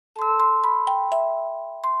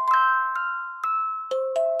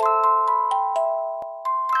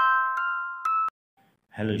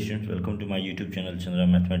Hello students, welcome to my YouTube channel Chandra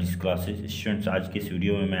mathematics classes. Students, आज के इस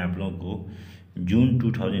video में मैं आप लोगों को जून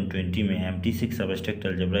 2020 में MTE06 सब्जेक्ट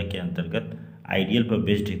अलजेब्रा के अंतर्गत आइडियल पर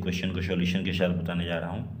बेस्ड क्वेश्चन को सॉल्यूशन के साथ बताने जा रहा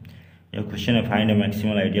हूँ। यह क्वेश्चन है, find a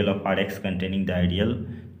maximal ideal of Rx containing the ideal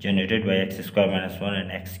generated by x² - 1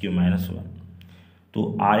 and x³ - 1। तो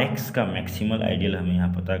Rx का मैक्सिमल आइडियल हमें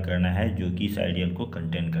यहाँ पता करना है जो कि इस आइडियल को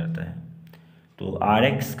कंटेन करता है। तो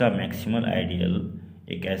Rx का मैक्सिमल आइडियल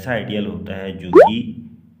एक ऐसा आइडियल होता है जो कि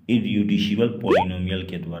इररिड्यूसिबल पॉलिनोमियल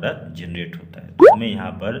के द्वारा जनरेट होता है। तो हमें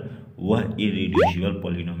यहाँ पर वह इररिड्यूसिबल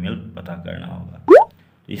पॉलिनोमियल पता करना होगा।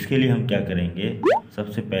 तो इसके लिए हम क्या करेंगे,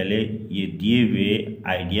 सबसे पहले ये दिए हुए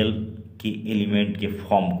आइडियल के एलिमेंट के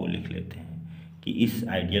फॉर्म को लिख लेते हैं कि इस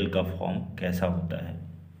आइडियल का फॉर्म कैसा होता है।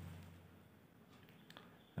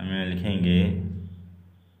 हमें लिखेंगे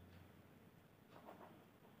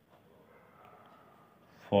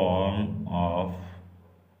form of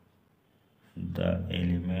the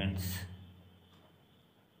elements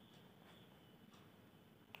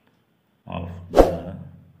of the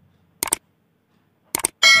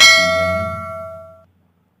given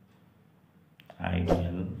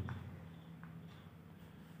ideal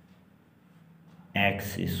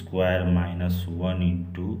x² - 1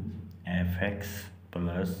 into fx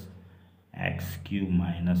plus x³ -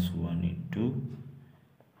 1 into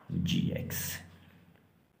gx।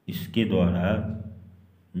 इसके द्वारा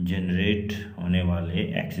जनरेट होने वाले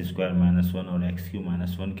x² - 1 और x³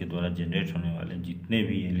 - 1 के द्वारा जनरेट होने वाले जितने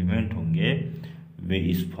भी एलिमेंट होंगे वे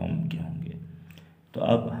इस फॉर्म के होंगे। तो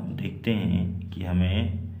अब हम देखते हैं कि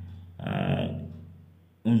हमें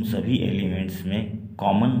उन सभी एलिमेंट्स में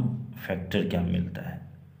कॉमन फैक्टर क्या मिलता है।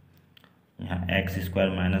 यहाँ x² -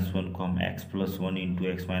 1 को हम x + 1 इंटू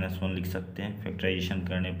x - 1 लिख सकते हैं फैक्टराइजेशन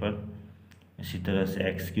करने पर। इसी तरह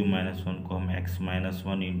से x³ - 1 को हम x -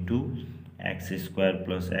 1 इंटू x²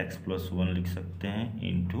 + x + 1 लिख सकते हैं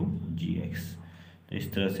इंटू gx। तो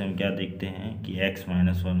इस तरह से हम क्या देखते हैं कि x -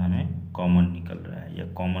 1 हमें कॉमन निकल रहा है या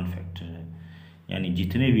कॉमन फैक्टर है, यानी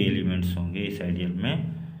जितने भी एलिमेंट्स होंगे इस आइडियल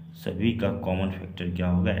में सभी का कॉमन फैक्टर क्या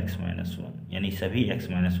होगा, x - 1, यानी सभी x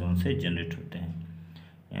 - 1 से जनरेट होते हैं।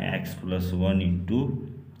 x + 1 into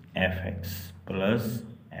fx plus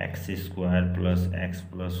x² + x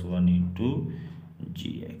 + 1 into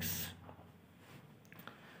gx।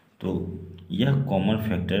 तो यह कॉमन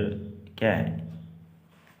फैक्टर क्या है,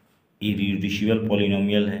 इररिड्यूसिबल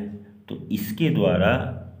पॉलिनोमियल है। तो इसके द्वारा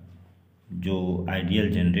जो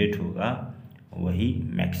आइडियल जनरेट होगा वही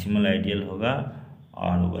मैक्सिमल आइडियल होगा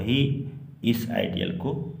और वही इस आइडियल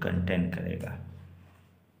को कंटेन करेगा।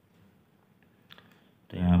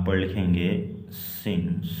 तो यहाँ पर लिखेंगे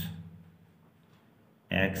since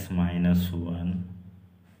x - 1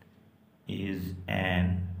 is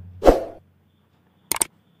an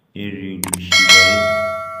irreducible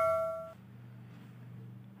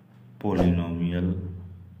polynomial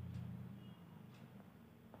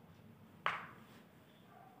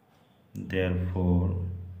therefore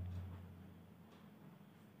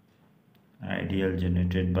ideal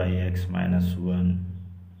generated by x - 1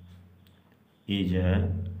 is a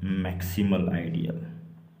maximal ideal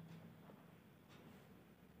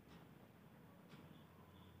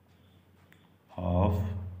of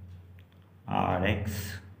Rx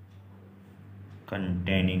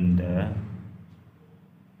containing the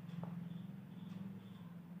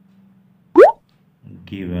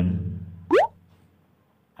given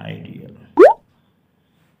ideal.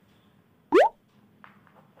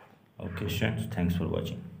 Okay, students, thanks for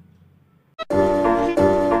watching.